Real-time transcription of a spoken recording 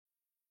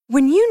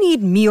When you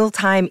need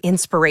mealtime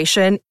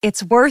inspiration,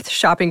 it's worth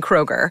shopping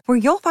Kroger, where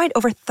you'll find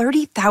over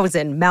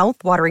 30,000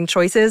 mouth-watering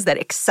choices that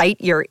excite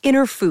your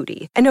inner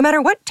foodie. And no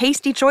matter what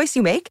tasty choice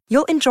you make,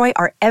 you'll enjoy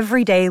our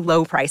everyday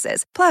low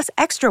prices, plus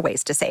extra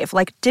ways to save,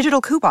 like digital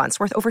coupons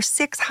worth over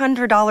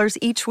 $600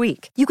 each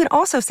week. You can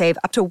also save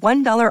up to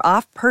 $1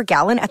 off per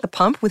gallon at the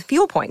pump with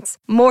fuel points.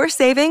 More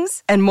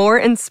savings and more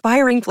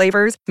inspiring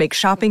flavors make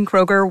shopping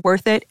Kroger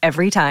worth it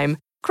every time.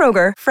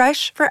 Kroger,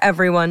 fresh for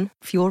everyone.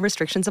 Fuel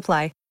restrictions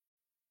apply.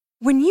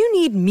 When you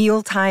need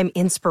mealtime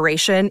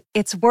inspiration,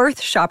 it's worth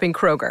shopping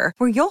Kroger,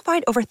 where you'll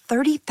find over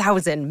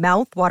 30,000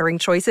 mouth-watering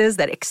choices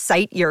that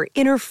excite your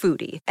inner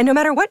foodie. And no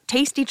matter what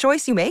tasty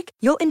choice you make,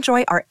 you'll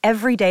enjoy our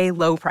everyday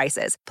low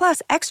prices,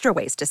 plus extra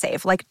ways to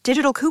save, like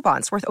digital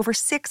coupons worth over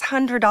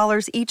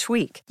 $600 each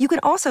week. You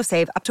can also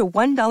save up to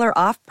 $1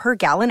 off per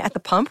gallon at the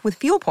pump with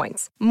fuel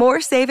points.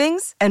 More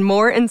savings and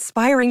more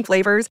inspiring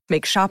flavors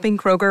make shopping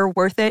Kroger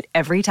worth it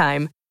every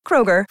time.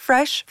 Kroger,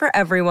 fresh for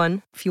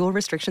everyone. Fuel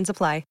restrictions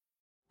apply.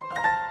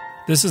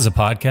 This is a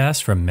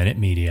podcast from Minute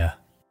Media.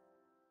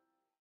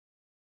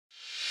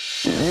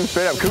 You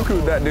straight up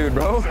cuckooed that dude,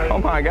 bro. Oh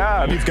my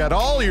God. You've got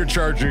all your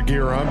Charger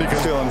gear on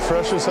because feeling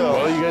fresh as hell.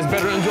 Well, you guys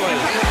better enjoy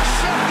it.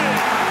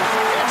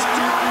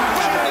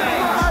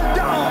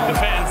 The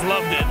fans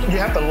loved it. You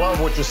have to love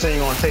what you're seeing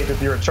on tape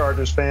if you're a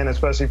Chargers fan,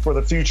 especially for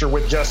the future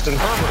with Justin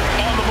Herbert.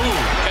 On the move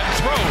and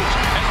throws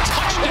and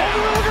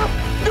touchdown.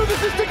 Do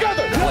this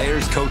together.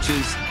 Players,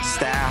 coaches,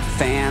 staff,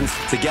 fans,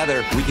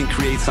 together we can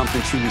create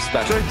something truly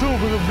special. Stay tuned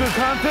for some good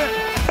content.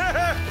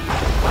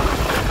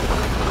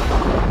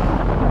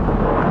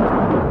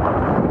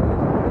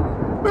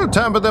 well,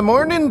 top of the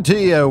morning to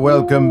you.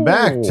 Welcome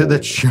back to the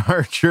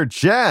Charger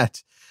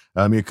Chat.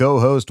 I'm your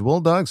co-host,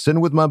 Bulldog,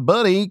 sitting with my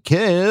buddy,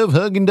 Kev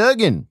Huggin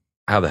Duggan.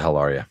 How the hell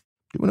are you?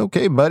 Doing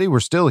okay, buddy. We're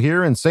still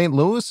here in St.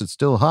 Louis. It's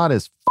still hot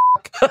as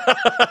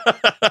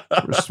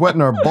We're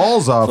sweating our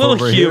balls off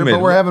over here,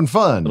 but we're having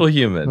fun. A little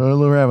humid.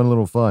 We're having a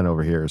little fun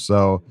over here.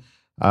 So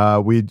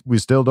we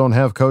still don't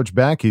have Coach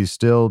back. He's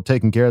still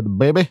taking care of the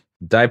baby.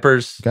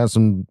 Diapers. Got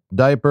some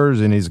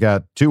diapers, and he's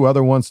got 2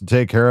 other ones to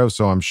take care of,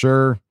 so I'm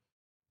sure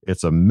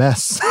it's a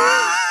mess.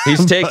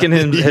 He's taking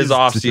his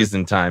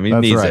off-season time. He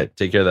needs it.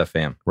 Take care of that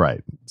fam.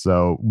 Right.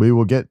 So we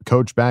will get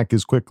Coach back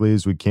as quickly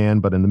as we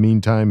can, but in the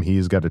meantime,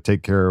 he's got to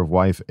take care of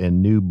wife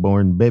and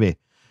newborn baby.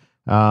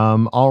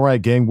 All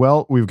right, gang.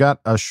 Well, we've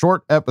got a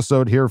short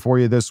episode here for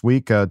you this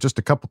week. Just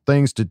a couple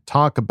things to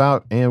talk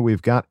about, and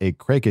we've got a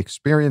Craig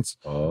experience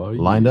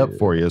lined up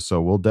for you, so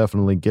we'll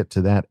definitely get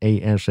to that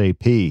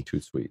ASAP.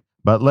 Too sweet.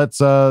 But let's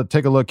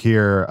take a look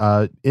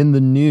here. In the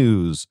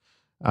news,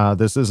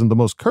 this isn't the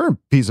most current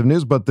piece of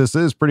news, but this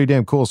is pretty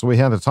damn cool, so we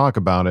had to talk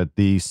about it.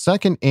 The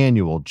second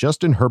annual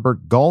Justin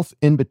Herbert Golf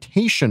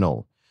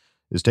Invitational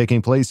is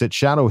taking place at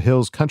Shadow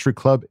Hills Country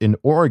Club in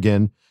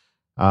Oregon.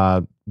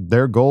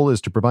 Their goal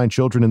is to provide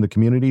children in the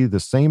community the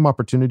same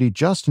opportunity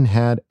Justin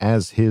had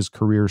as his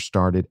career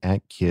started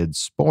at Kids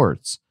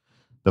Sports.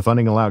 The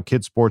funding allowed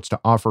Kids Sports to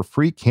offer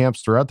free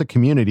camps throughout the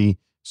community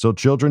so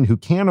children who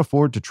can't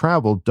afford to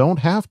travel don't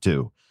have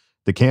to.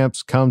 The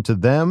camps come to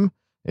them.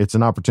 It's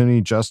an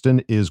opportunity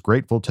Justin is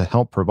grateful to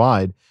help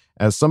provide,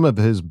 as some of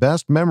his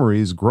best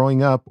memories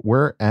growing up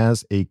were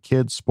as a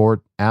kids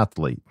sport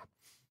athlete.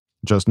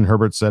 Justin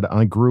Herbert said,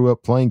 "I grew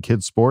up playing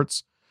kids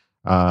sports.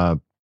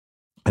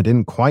 I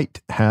didn't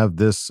quite have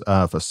this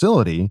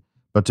facility,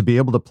 but to be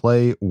able to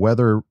play,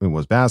 whether it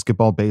was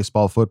basketball,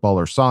 baseball, football,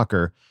 or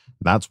soccer,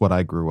 that's what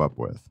I grew up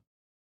with."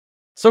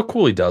 So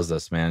cool he does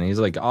this, man. He's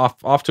like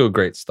off to a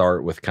great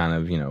start with kind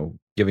of,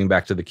 giving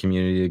back to the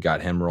community,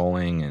 got him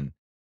rolling, and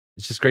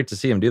it's just great to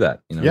see him do that.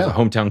 He's a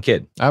hometown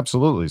kid.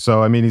 Absolutely.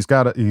 So, I mean, he's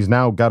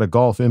now got a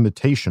golf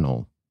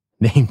invitational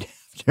named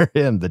after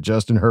him, the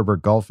Justin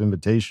Herbert Golf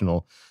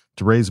Invitational,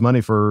 to raise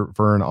money for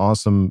an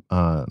awesome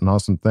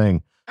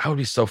thing. That would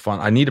be so fun.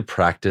 I need to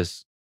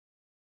practice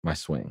my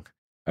swing.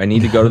 I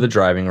need to go to the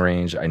driving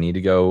range. I need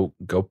to go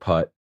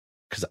putt,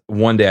 because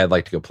one day I'd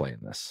like to go play in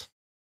this.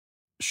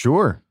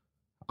 Sure.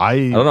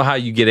 I don't know how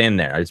you get in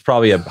there. It's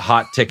probably a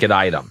hot ticket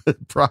item.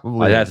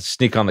 Probably. I'd have to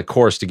sneak on the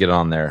course to get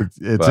on there.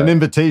 It's an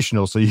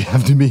invitational, so you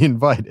have to be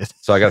invited.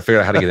 So I got to figure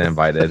out how to get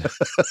invited.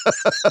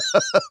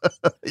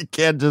 You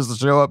can't just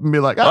show up and be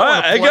like,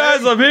 hey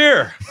guys, I'm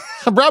here.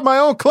 I brought my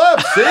own club,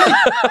 see?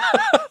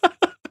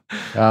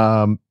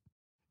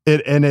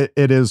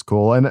 It is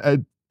cool.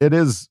 And it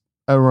is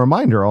a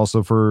reminder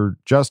also for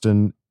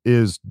Justin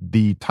is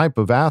the type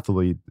of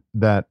athlete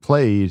that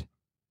played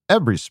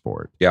every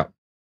sport. Yeah.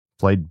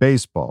 Played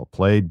baseball,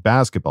 played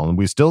basketball, and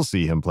we still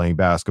see him playing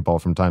basketball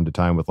from time to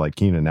time with like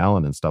Keenan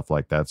Allen and stuff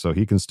like that. So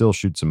he can still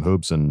shoot some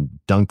hoops and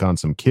dunk on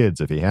some kids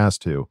if he has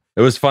to.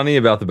 It was funny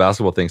about the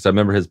basketball thing. So I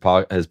remember his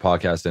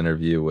podcast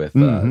interview with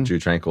Drew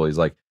Tranquil. He's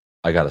like,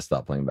 I got to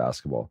stop playing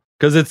basketball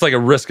because it's like a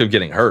risk of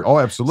getting hurt. Oh,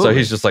 absolutely. So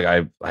he's just like,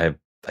 I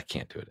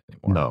can't do it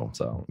anymore.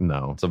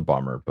 No, it's a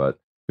bummer, but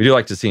we do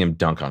like to see him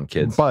dunk on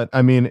kids. But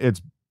I mean,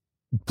 it's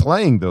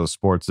playing those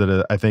sports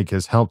that I think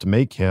has helped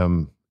make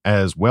him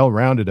as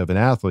well-rounded of an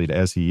athlete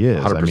as he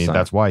is. 100%. I mean,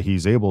 that's why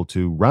he's able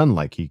to run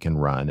like he can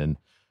run and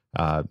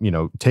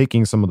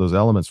taking some of those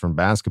elements from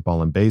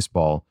basketball and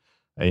baseball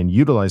and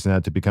utilizing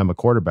that to become a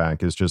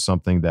quarterback is just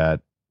something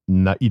that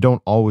you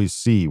don't always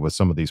see with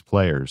some of these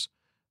players.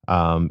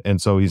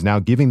 And so he's now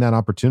giving that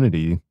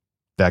opportunity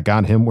that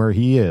got him where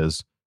he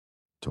is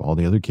to all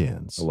the other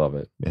kids. I love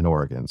it. In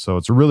Oregon. So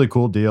it's a really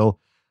cool deal.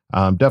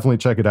 Definitely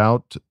check it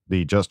out.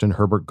 The Justin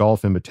Herbert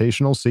Golf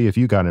Invitational. See if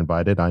you got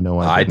invited. I know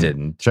I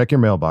didn't. Check your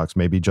mailbox.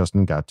 Maybe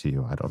Justin got to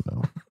you. I don't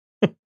know.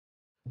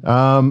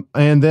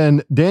 And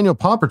then Daniel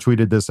Popper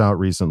tweeted this out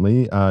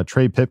recently.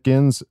 Trey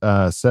Pipkins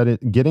said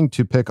it getting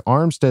to pick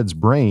Armstead's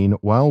brain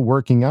while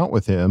working out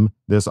with him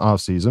this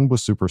offseason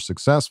was super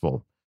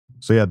successful.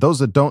 So yeah, those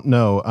that don't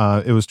know,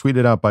 it was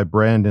tweeted out by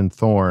Brandon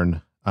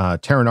Thorne.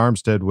 Terran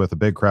Armstead with a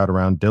big crowd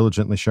around,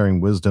 diligently sharing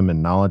wisdom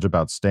and knowledge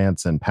about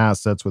stance and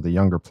pass sets with a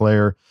younger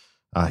player.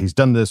 He's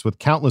done this with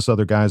countless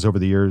other guys over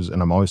the years,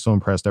 and I'm always so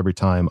impressed every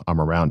time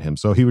I'm around him.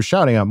 So he was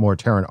shouting out more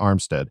Terran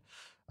Armstead.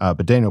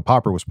 But Daniel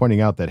Popper was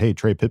pointing out that, hey,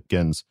 Trey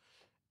Pipkins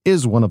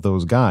is one of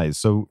those guys.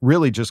 So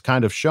really just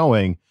kind of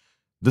showing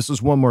this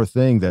is one more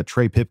thing that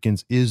Trey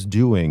Pipkins is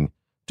doing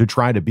to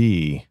try to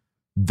be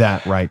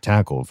that right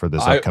tackle for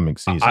this upcoming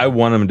season. I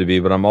want him to be,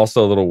 but I'm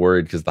also a little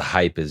worried because the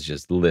hype is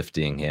just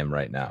lifting him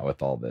right now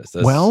with all this.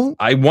 Well,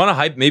 I want to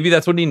hype. Maybe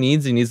that's what he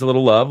needs. He needs a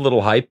little love, a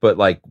little hype, but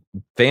like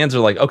fans are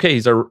like, okay,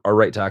 he's our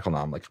right tackle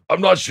now. I'm like,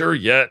 I'm not sure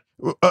yet.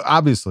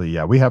 Obviously,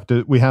 yeah, we have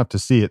to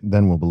see it,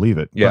 then we'll believe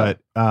it. Yeah.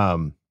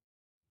 But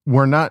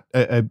we're not,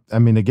 I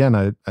mean,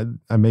 again,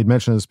 I made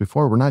mention of this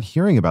before. We're not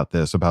hearing about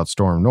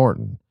Storm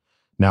Norton.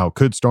 Now,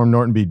 could Storm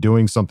Norton be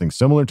doing something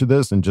similar to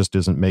this and just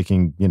isn't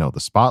making, the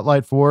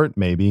spotlight for it?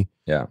 Maybe.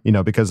 Yeah.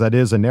 Because that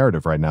is a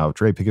narrative right now.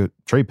 Trey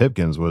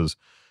Pipkins was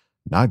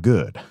not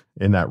good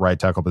in that right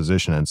tackle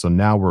position. And so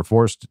now we're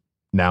forced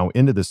now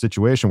into the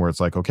situation where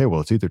it's like, okay,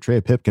 well, it's either Trey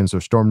Pipkins or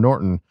Storm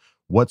Norton.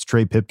 What's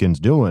Trey Pipkins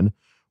doing?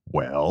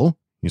 Well,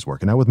 he's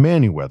working out with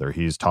Manyweather.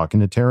 He's talking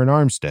to Terran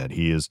Armstead.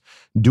 He is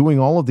doing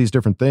all of these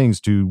different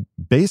things to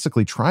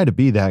basically try to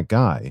be that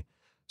guy.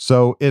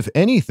 So if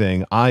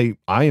anything, I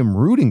am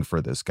rooting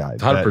for this guy.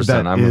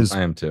 100%.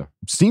 I am too.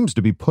 Seems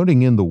to be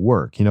putting in the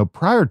work.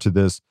 Prior to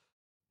this,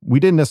 we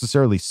didn't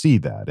necessarily see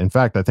that. In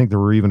fact, I think there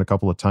were even a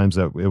couple of times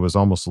that it was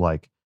almost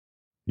like,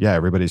 yeah,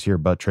 everybody's here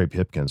but Trey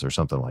Pipkins or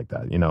something like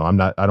that.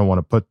 I don't want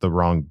to put the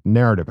wrong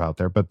narrative out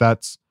there, but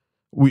that's,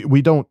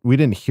 we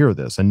didn't hear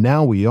this, and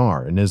now we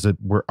are. And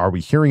are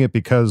we hearing it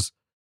because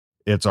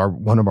it's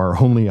one of our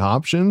only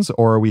options,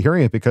 or are we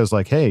hearing it because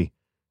like, hey,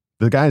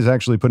 the guy's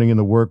actually putting in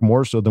the work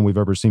more so than we've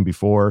ever seen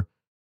before.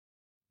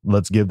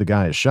 Let's give the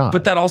guy a shot.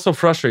 But that also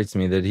frustrates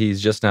me that he's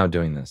just now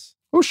doing this.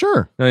 Oh,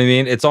 sure. You know what I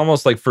mean? It's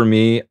almost like for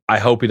me, I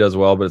hope he does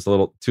well, but it's a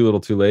little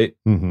too late.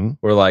 Mm-hmm.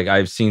 Where like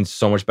I've seen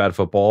so much bad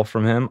football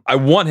from him. I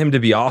want him to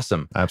be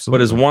awesome. Absolutely.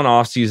 But as one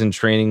off-season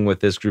training with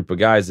this group of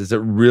guys, is it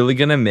really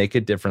going to make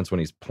a difference when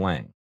he's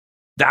playing?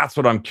 That's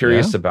what I'm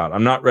curious about.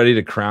 I'm not ready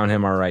to crown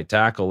him our right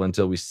tackle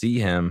until we see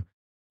him.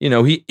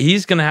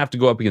 He's going to have to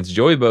go up against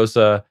Joey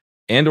Bosa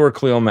and or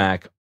Khalil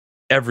Mack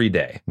every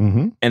day.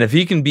 Mm-hmm. And if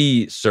he can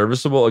be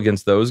serviceable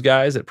against those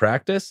guys at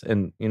practice,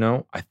 and,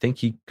 I think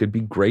he could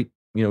be great.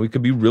 He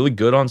could be really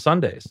good on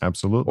Sundays.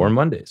 Absolutely. Or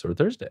Mondays or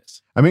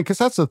Thursdays. I mean, because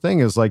that's the thing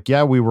is like,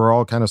 yeah, we were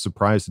all kind of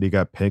surprised that he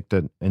got picked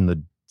in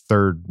the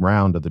third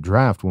round of the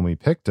draft when we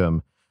picked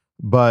him.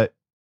 But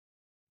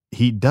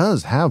he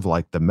does have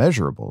like the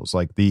measurables.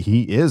 Like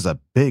he is a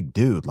big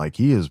dude. Like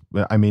he is,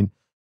 I mean,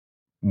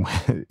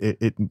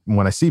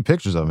 when I see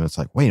pictures of him, it's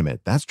like, wait a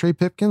minute, that's Trey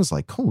Pipkins?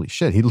 Like, holy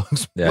shit, he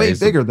looks way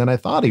bigger than I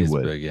thought he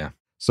would. Big, yeah.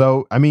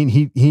 So, I mean,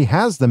 he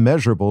has the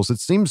measurables. It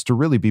seems to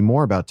really be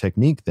more about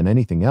technique than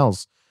anything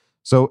else.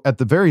 So at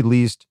the very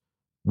least,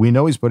 we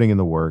know he's putting in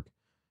the work,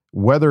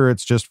 whether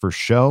it's just for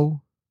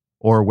show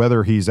or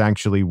whether he's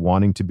actually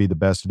wanting to be the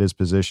best at his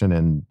position.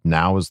 And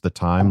now is the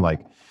time.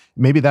 Like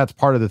maybe that's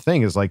part of the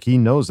thing is like, he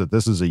knows that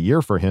this is a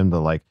year for him to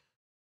like,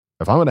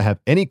 if I'm going to have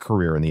any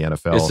career in the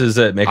NFL, this is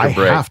it. Make or break.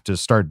 I have to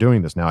start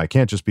doing this now. I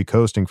can't just be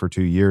coasting for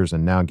 2 years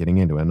and now getting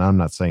into it. And I'm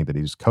not saying that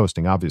he's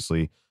coasting.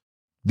 Obviously,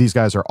 these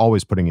guys are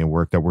always putting in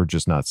work that we're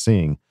just not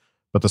seeing.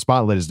 But the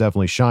spotlight is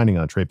definitely shining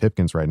on Trey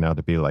Pipkins right now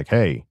to be like,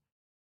 hey.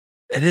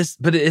 It is,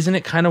 but isn't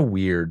it kind of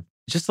weird?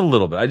 Just a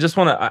little bit. I just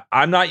want to,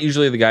 I'm not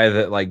usually the guy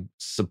that like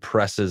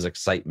suppresses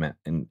excitement.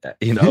 And,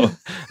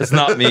 it's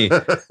not me.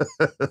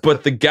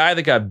 But the guy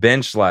that got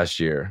benched last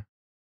year,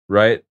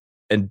 right?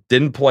 And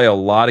didn't play a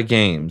lot of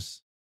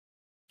games,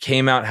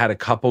 came out, had a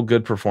couple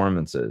good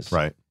performances.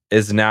 Right.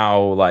 Is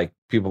now like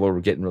people are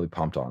getting really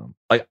pumped on him.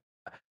 Like,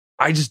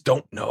 I just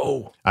don't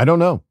know. I don't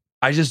know.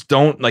 I just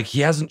don't like, he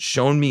hasn't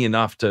shown me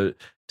enough to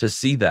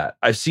see that.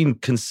 I've seen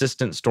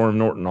consistent Storm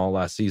Norton all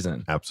last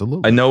season.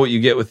 Absolutely. I know what you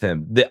get with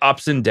him. The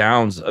ups and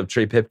downs of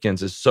Trey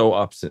Pipkins is so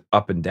up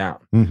and down.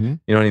 Mm-hmm.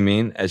 You know what I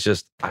mean? It's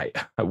just, I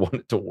want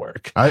it to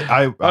work.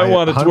 I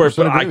want it to work,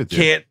 but I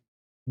can't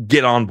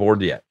get on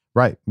board yet.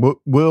 Right.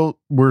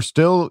 We're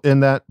still in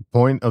that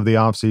point of the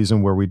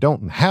offseason where we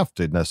don't have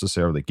to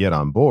necessarily get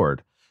on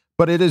board,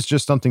 but it is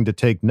just something to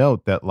take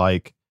note that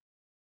like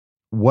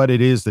what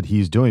it is that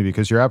he's doing,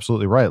 because you're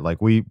absolutely right.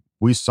 Like we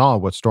saw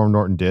what Storm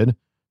Norton did.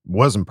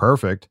 Wasn't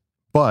perfect,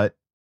 but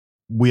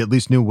we at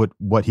least knew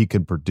what he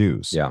could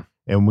produce. Yeah.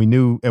 And we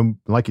knew, and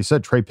like you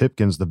said, Trey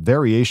Pipkins, the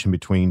variation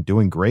between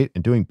doing great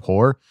and doing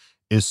poor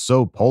is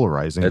so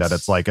polarizing that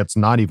it's like, it's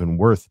not even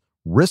worth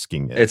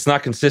risking it. It's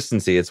not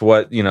consistency. It's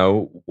what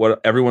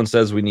everyone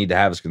says we need to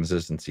have is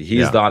consistency.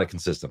 He's not a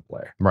consistent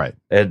player. Right.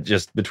 And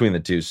just between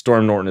the two,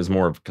 Storm Norton is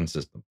more of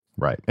consistent.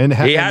 Right. And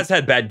he has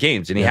had bad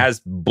games and he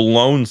has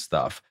blown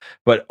stuff,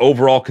 but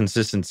overall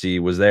consistency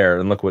was there.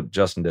 And look what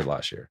Justin did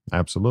last year.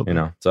 Absolutely.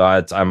 So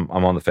I'm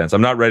on the fence.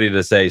 I'm not ready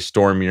to say,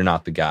 Storm, you're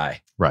not the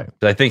guy. Right.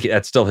 But I think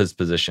that's still his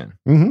position.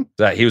 Mm-hmm.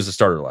 That he was the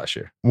starter last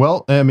year.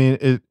 Well, I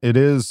mean, it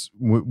is,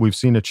 we've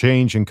seen a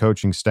change in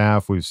coaching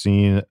staff. We've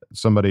seen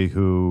somebody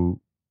who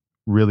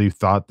really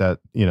thought that,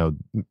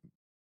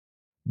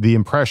 the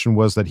impression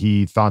was that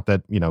he thought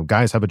that,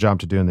 guys have a job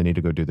to do and they need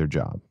to go do their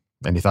job.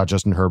 And he thought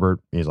Justin Herbert,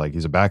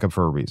 he's a backup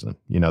for a reason.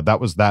 That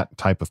was that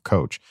type of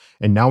coach.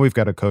 And now we've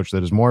got a coach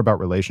that is more about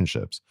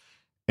relationships.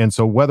 And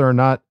so whether or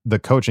not the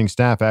coaching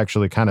staff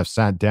actually kind of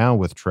sat down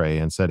with Trey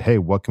and said, hey,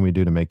 what can we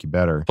do to make you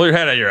better? Pull your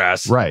head out of your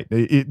ass. Right.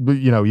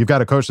 You've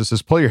got a coach that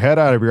says, pull your head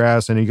out of your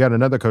ass. And you got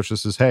another coach that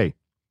says, hey,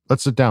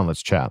 let's sit down.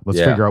 Let's chat. Let's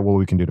figure out what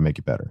we can do to make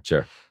you better.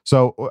 Sure.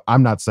 So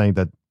I'm not saying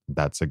that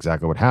that's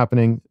exactly what's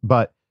happening,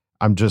 but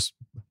I'm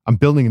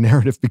building a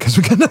narrative because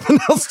we got nothing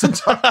else to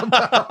talk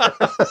about.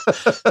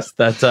 It's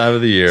that time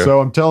of the year.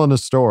 So I'm telling a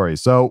story.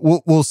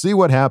 So we'll see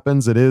what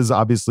happens. It is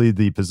obviously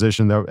the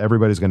position that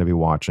everybody's going to be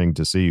watching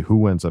to see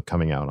who ends up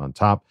coming out on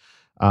top.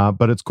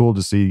 But it's cool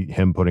to see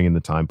him putting in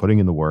the time, putting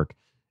in the work,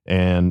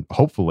 and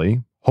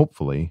hopefully it'll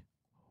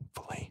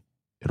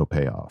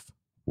pay off.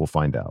 We'll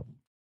find out.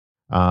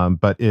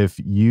 But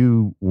if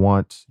you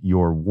want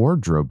your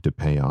wardrobe to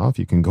pay off,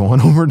 you can go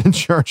on over to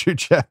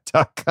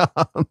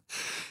ChargerChat.com.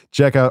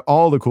 Check out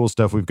all the cool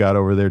stuff we've got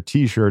over there.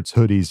 T-shirts,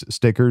 hoodies,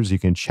 stickers. You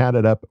can chat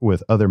it up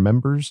with other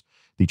members.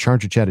 The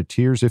Charger Chat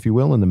tiers, if you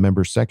will, in the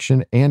members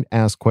section, and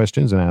ask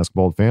questions and ask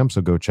Bold Fam.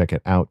 So go check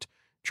it out.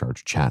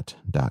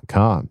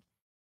 ChargerChat.com.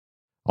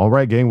 All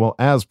right, gang. Well,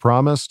 as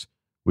promised,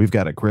 we've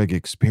got a Greg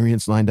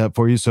experience lined up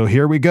for you. So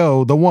here we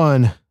go. The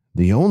one,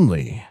 the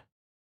only,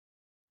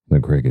 the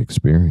Greg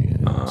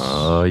experience.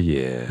 Oh,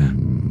 yeah.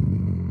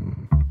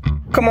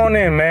 Come on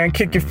in, man.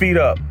 Kick your feet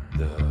up.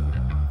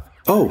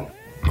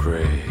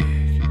 Greg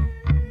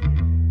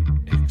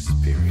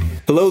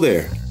experience. Hello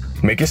there.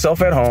 Make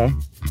yourself at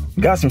home.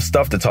 Got some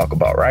stuff to talk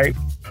about, right?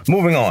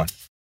 Moving on.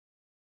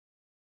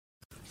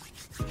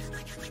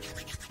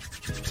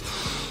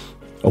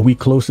 A week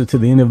closer to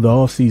the end of the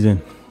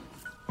offseason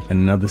and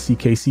another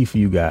CKC for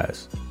you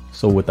guys.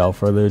 So without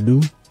further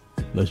ado,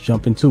 let's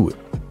jump into it.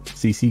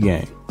 CC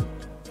Gang.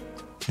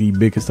 The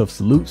biggest of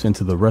salutes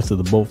into the rest of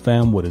the Bolt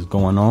fam. What is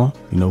going on?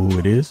 You know who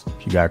it is.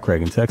 You got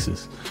Craig in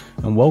Texas.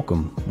 And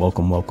welcome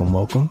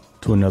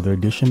to another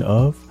edition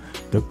of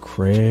the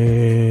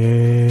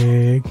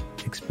Craig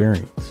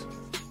Experience.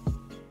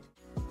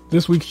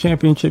 This week's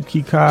championship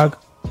key cog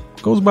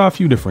goes by a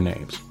few different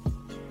names.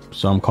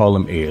 Some call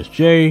him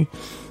ASJ,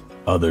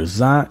 others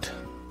Zont,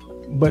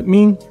 but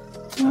me,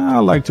 I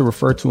like to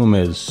refer to him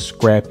as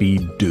Scrappy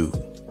Doo,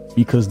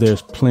 because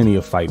there's plenty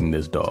of fight in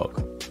this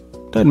dog.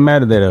 Doesn't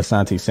matter that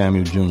Asante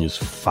Samuel Jr. is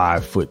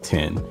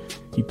 5'10".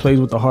 He plays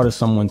with the heart of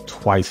someone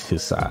twice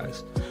his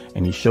size.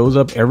 And he shows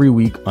up every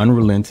week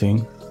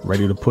unrelenting,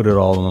 ready to put it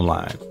all on the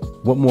line.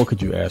 What more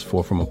could you ask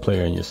for from a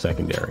player in your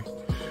secondary?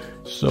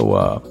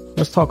 So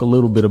let's talk a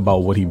little bit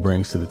about what he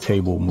brings to the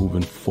table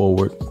moving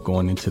forward,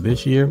 going into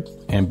this year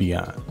and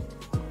beyond.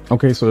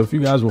 Okay, so if you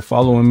guys were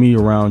following me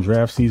around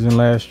draft season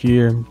last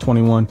year,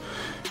 21,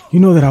 you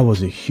know that I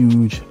was a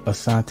huge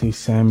Asante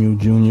Samuel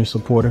Jr.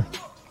 supporter.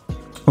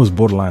 I was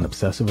borderline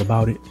obsessive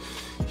about it.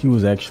 He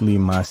was actually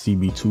my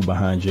CB2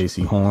 behind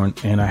JC Horn,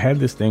 and I had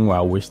this thing where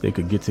I wish they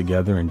could get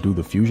together and do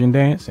the fusion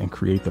dance and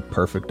create the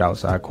perfect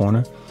outside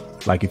corner.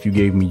 Like if you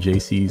gave me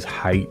JC's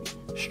height,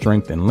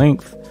 strength, and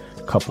length,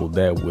 coupled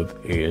that with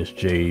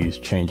ASJ's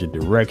change of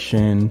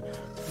direction,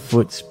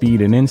 foot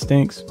speed, and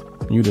instincts,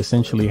 you'd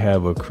essentially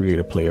have a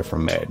creative player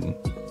from Madden.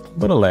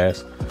 But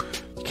alas,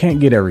 you can't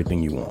get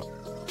everything you want.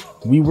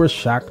 We were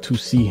shocked to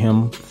see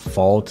him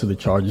fall to the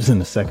Chargers in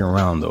the second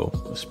round, though,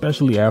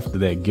 especially after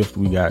that gift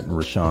we got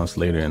Rashawn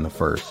Slater in the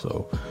first.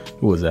 So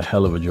it was a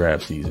hell of a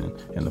draft season,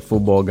 and the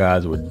football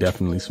guys were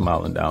definitely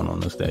smiling down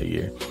on us that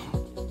year.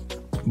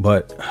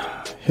 But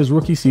his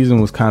rookie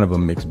season was kind of a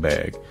mixed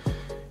bag.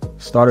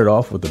 Started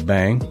off with a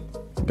bang,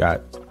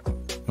 got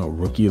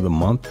Rookie of the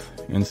Month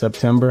in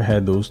September,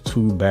 had those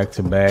 2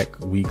 back-to-back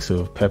weeks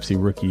of Pepsi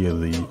Rookie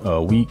of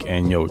the Week,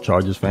 and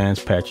Chargers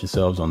fans, pat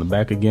yourselves on the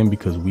back again,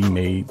 because we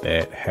made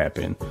that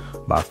happen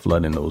by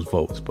flooding those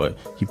votes. But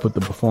he put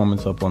the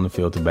performance up on the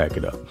field to back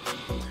it up.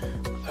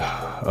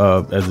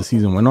 As the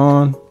season went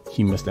on,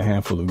 he missed a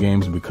handful of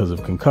games because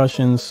of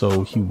concussions,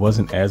 so he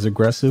wasn't as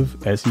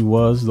aggressive as he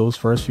was those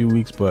first few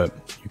weeks, but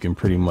you can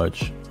pretty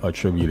much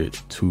attribute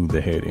it to the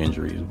head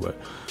injuries. But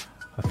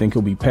I think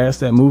he'll be past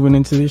that moving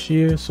into this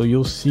year, so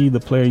you'll see the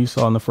player you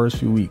saw in the first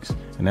few weeks,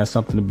 and that's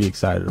something to be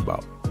excited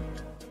about.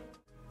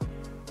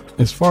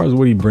 As far as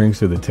what he brings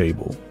to the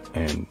table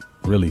and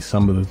really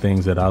some of the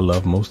things that I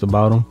love most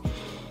about him.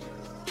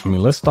 I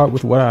mean, let's start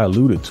with what I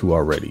alluded to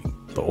already.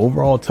 The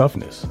overall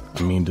toughness.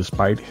 I mean,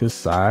 despite his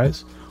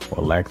size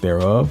or lack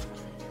thereof,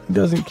 he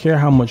doesn't care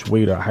how much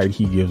weight or height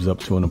he gives up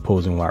to an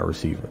opposing wide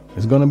receiver.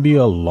 It's going to be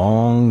a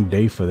long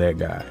day for that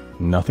guy.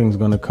 Nothing's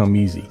going to come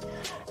easy.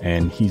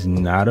 And he's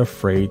not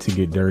afraid to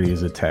get dirty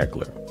as a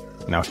tackler.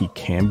 Now, he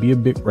can be a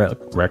bit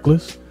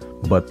reckless,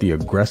 but the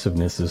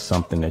aggressiveness is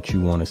something that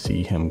you want to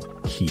see him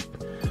keep.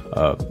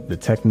 The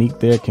technique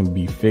there can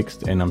be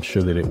fixed, and I'm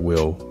sure that it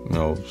will,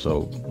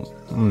 so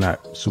I'm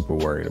not super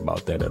worried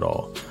about that at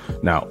all.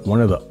 Now,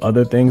 one of the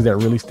other things that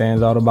really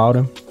stands out about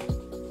him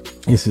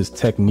is his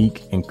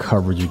technique and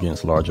coverage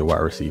against larger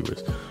wide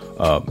receivers.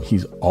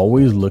 He's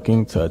always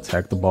looking to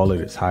attack the ball at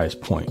its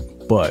highest point,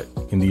 but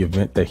in the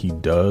event that he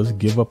does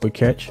give up a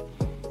catch,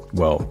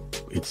 well,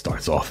 it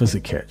starts off as a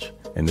catch,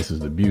 and this is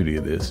the beauty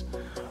of this.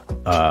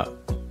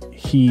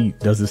 He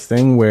does this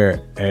thing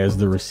where as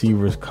the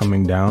receiver is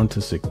coming down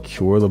to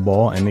secure the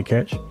ball and the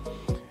catch,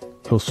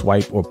 he'll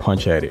swipe or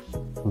punch at it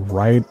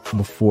right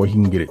before he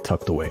can get it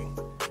tucked away.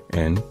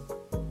 And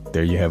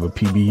there you have a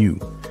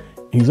PBU.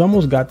 He's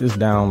almost got this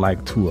down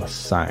like to a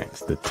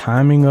science. The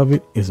timing of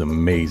it is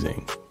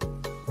amazing.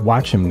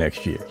 Watch him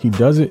next year. He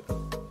does it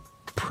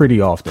pretty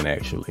often,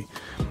 actually.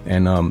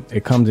 And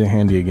it comes in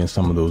handy against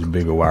some of those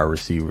bigger wide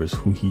receivers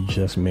who he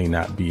just may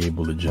not be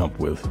able to jump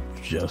with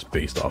just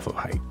based off of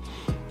height.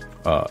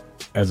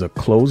 As a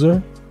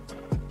closer,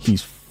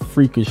 he's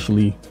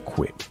freakishly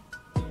quick.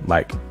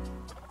 Like,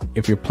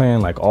 if you're playing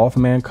like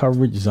off-man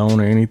coverage, zone,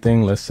 or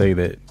anything, let's say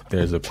that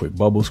there's a quick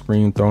bubble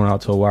screen thrown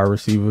out to a wide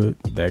receiver,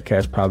 that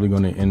cat's probably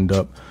going to end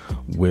up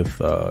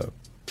with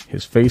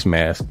his face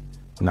mask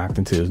knocked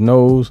into his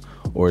nose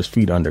or his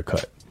feet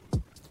undercut.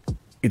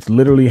 It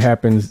literally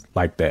happens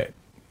like that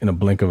in a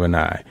blink of an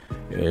eye.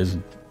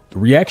 The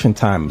reaction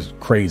time is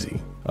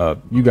crazy.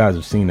 You guys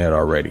have seen that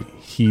already.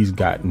 He's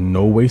got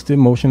no wasted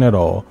motion at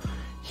all.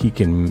 He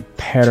can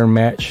pattern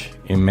match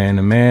in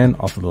man-to-man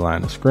off of the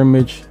line of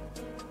scrimmage,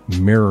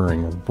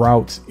 mirroring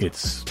routes.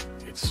 It's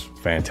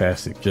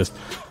fantastic. Just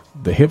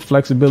the hip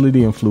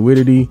flexibility and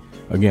fluidity,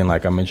 again,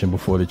 like I mentioned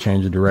before, the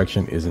change of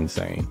direction is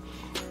insane.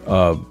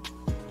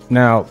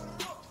 Now,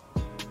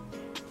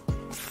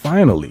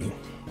 finally,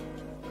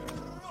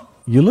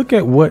 you look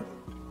at what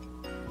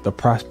the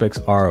prospects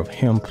are of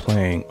him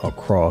playing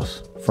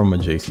across from a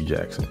JC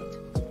Jackson.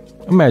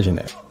 Imagine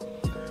that.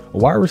 A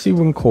wide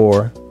receiving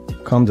core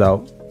comes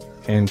out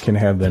and can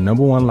have their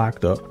number one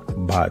locked up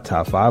by a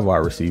top 5 wide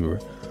receiver,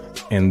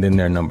 and then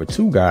their number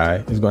 2 guy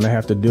is going to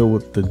have to deal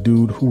with the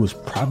dude who was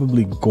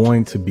probably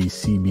going to be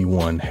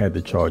CB1 had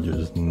the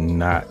Chargers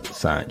not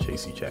signed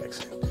JC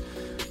Jackson.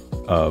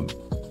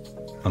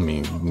 I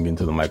mean, we can get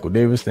into the Michael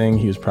Davis thing.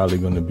 He was probably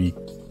going to be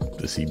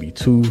the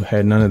CB2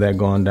 had none of that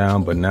gone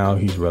down, but now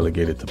he's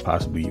relegated to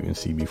possibly even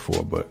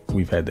CB4, but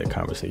we've had that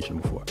conversation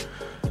before.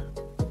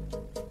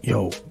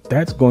 Yo,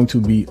 that's going to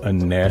be a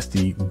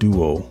nasty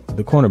duo,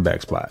 the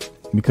cornerback spot,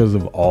 because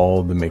of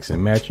all the mix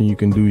and matching you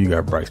can do. You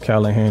got Bryce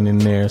Callahan in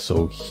there,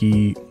 so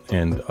he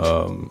and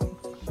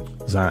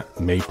Zion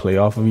may play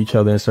off of each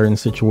other in certain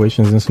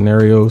situations and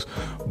scenarios,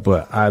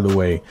 but either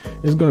way,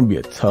 it's going to be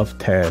a tough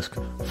task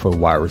for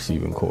wide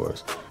receiving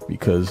cores,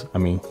 because, I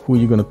mean, who are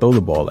you going to throw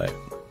the ball at?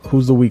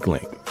 Who's the weak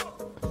link?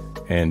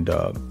 And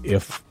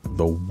if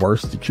the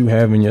worst that you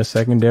have in your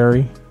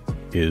secondary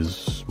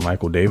is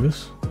Michael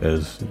Davis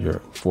as your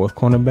 4th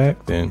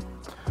cornerback, then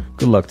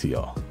good luck to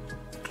y'all.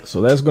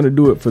 So that's going to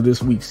do it for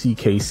this week's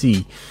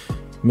CKC.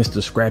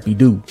 Mr. Scrappy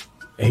Doo,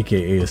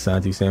 aka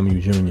Asante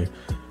Samuel Jr.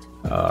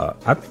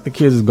 I think the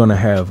kids is going to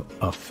have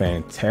a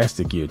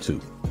fantastic year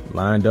too.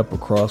 Lined up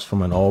across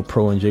from an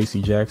all-pro and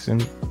JC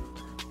Jackson,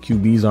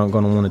 QBs aren't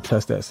going to want to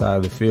test that side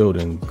of the field,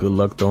 and good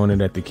luck throwing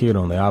it at the kid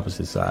on the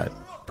opposite side.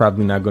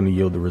 Probably not going to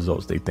yield the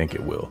results they think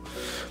it will.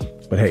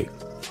 But hey,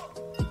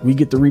 we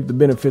get to reap the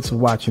benefits of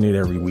watching it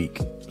every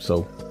week,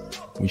 so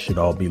we should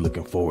all be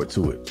looking forward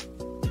to it.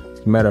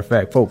 As a matter of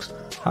fact, folks,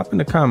 hop in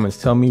the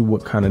comments. Tell me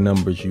what kind of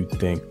numbers you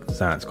think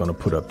Zion's going to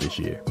put up this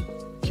year.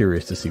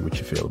 Curious to see what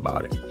you feel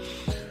about it.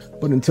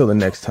 But until the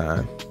next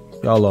time,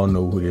 y'all all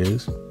know who it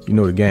is. You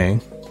know the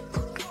gang.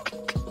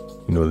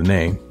 You know the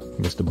name.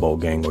 Mr. Bowl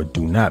Gang or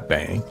Do Not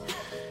Bang.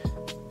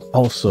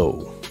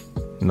 Also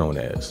known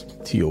as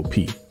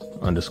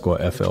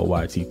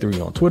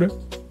TOP_FLYT3 on Twitter.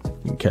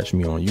 You can catch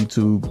me on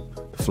YouTube,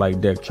 The Flight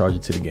Deck, Charge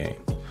It to the Game.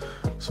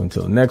 So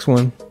until the next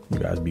one, you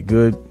guys be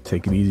good.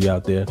 Take it easy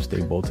out there.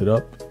 Stay bolted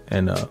up.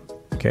 And,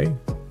 okay.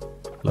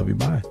 Love you.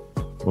 Bye.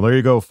 Well, there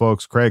you go,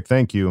 folks. Craig,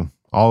 thank you.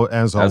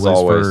 As always,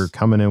 for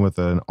coming in with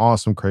an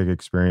awesome Craig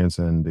experience,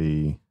 and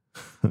the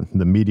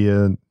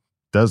media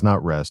does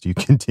not rest. You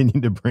continue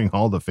to bring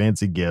all the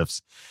fancy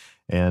gifts,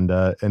 and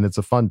it's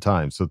a fun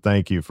time. So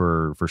thank you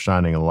for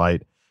shining a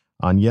light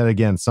on yet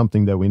again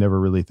something that we never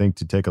really think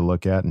to take a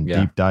look at and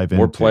deep dive into.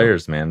 More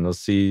players, man. Let's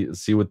see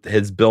what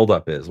his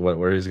buildup is,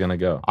 where he's going to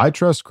go. I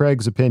trust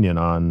Craig's opinion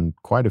on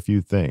quite a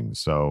few things,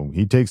 so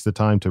he takes the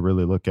time to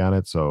really look at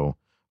it. So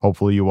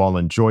hopefully you all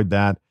enjoyed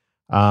that.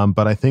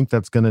 But I think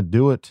that's going to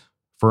do it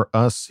for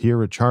us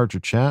here at Charger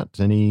Chat.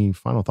 Any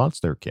final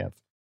thoughts there, Kev?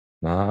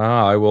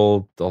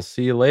 I'll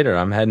see you later.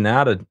 I'm heading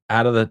out of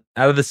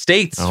the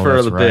States for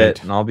a little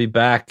bit, and I'll be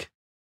back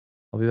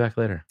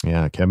later.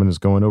 Yeah, Kevin is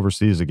going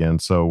overseas again,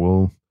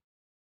 so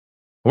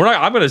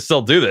I'm going to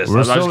still do this.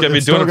 I'm just going to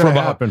be doing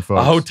it from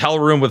a hotel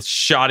room with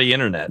shoddy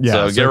internet.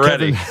 Yeah, so get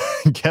ready.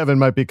 Kevin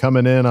might be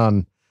coming in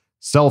on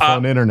cell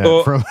phone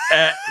internet from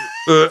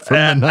the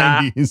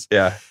 90s.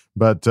 Yeah.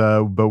 But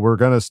we're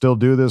going to still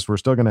do this. We're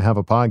still going to have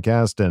a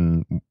podcast,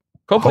 and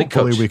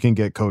hopefully we can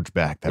get Coach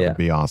back. That would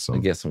be awesome.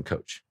 And get some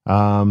Coach.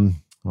 All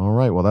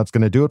right. Well, that's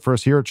going to do it for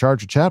us here at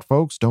Charger Chat,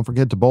 folks. Don't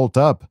forget to bolt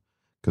up,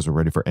 because we're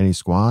ready for any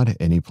squad,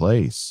 any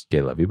place.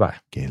 Gay love you, bye.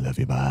 Gay love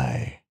you,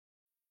 bye.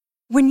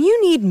 When you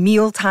need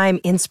mealtime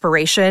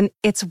inspiration,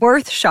 it's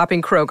worth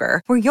shopping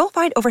Kroger, where you'll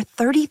find over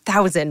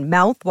 30,000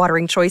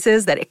 mouth-watering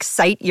choices that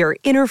excite your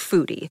inner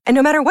foodie. And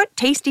no matter what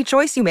tasty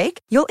choice you make,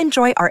 you'll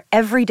enjoy our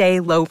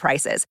everyday low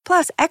prices,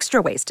 plus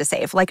extra ways to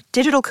save, like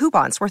digital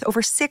coupons worth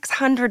over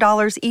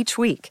 $600 each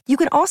week. You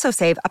can also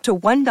save up to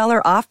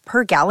 $1 off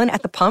per gallon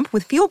at the pump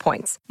with fuel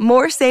points.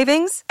 More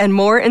savings and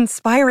more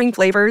inspiring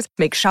flavors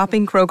make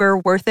shopping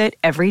Kroger worth it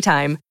every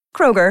time.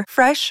 Kroger,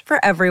 fresh for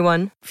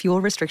everyone.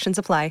 Fuel restrictions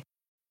apply.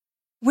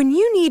 When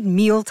you need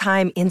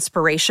mealtime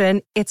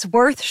inspiration, it's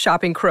worth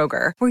shopping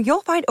Kroger, where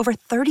you'll find over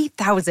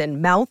 30,000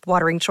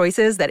 mouth-watering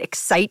choices that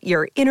excite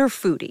your inner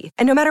foodie.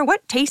 And no matter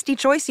what tasty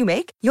choice you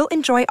make, you'll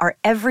enjoy our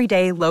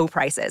everyday low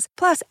prices,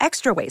 plus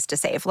extra ways to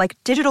save, like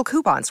digital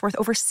coupons worth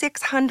over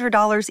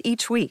 $600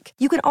 each week.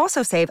 You can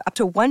also save up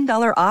to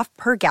 $1 off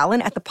per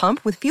gallon at the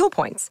pump with fuel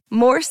points.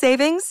 More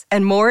savings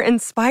and more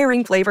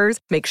inspiring flavors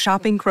make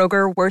shopping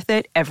Kroger worth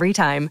it every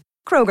time.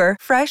 Kroger,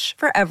 fresh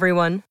for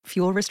everyone.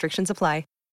 Fuel restrictions apply.